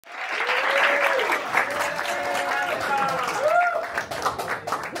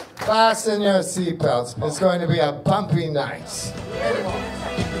Fasten your seatbelts. It's going to be a bumpy night.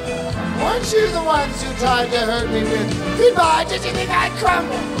 Weren't you the ones who tried to hurt me with goodbye? Did you think I'd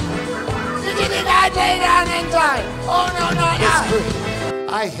crumble? Did you think I'd lay down and die? Oh, no, no,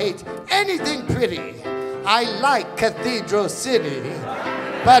 no. I hate anything pretty. I like Cathedral City.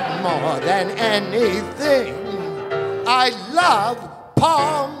 But more than anything, I love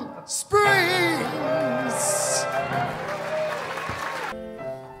Palm Springs.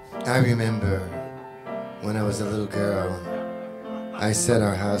 I remember when I was a little girl, I set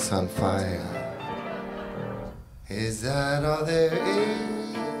our house on fire. Is that all there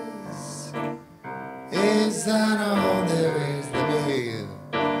is? Is that all there is? Let me hear you.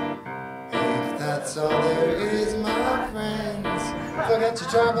 If that's all there is, my friends, forget your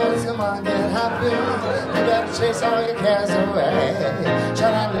troubles, come on, get happy. You better chase all your cares away.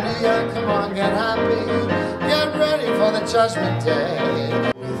 Shout hallelujah, come on, get happy. Get ready for the judgment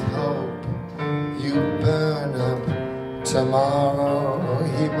day. With hope, you burn up. Tomorrow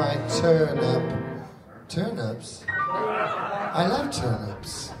he might turn up. Turnips? I love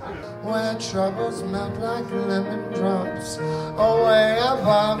turnips. Where troubles melt like lemon drops, away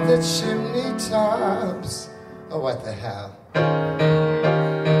above the chimney tops. Oh, what the hell?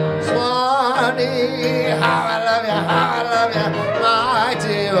 Swanee, how I love you, my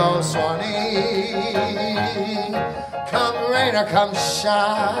dear old Swanee. Come rain or come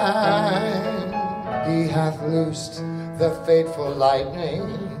shine, he hath loosed the fateful lightning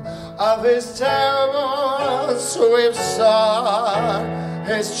of his terrible swift sword.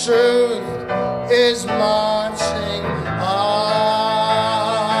 His truth is marching on.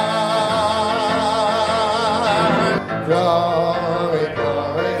 Glory,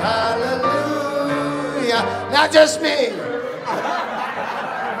 glory, hallelujah. Not just me.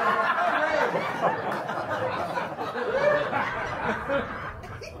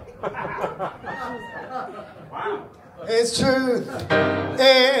 His truth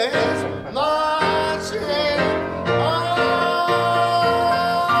is marching on.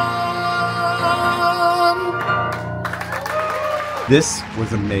 This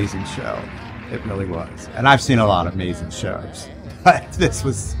was an amazing show. It really was. And I've seen a lot of amazing shows, but this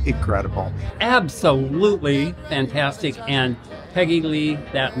was incredible. Absolutely fantastic. And Peggy Lee,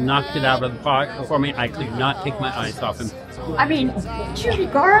 that knocked it out of the park for me. I could not take my eyes off him. I mean, Judy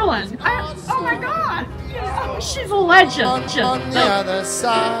Garland. Oh my God. She's a legend. On the other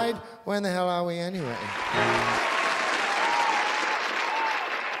side, when the hell are we anyway?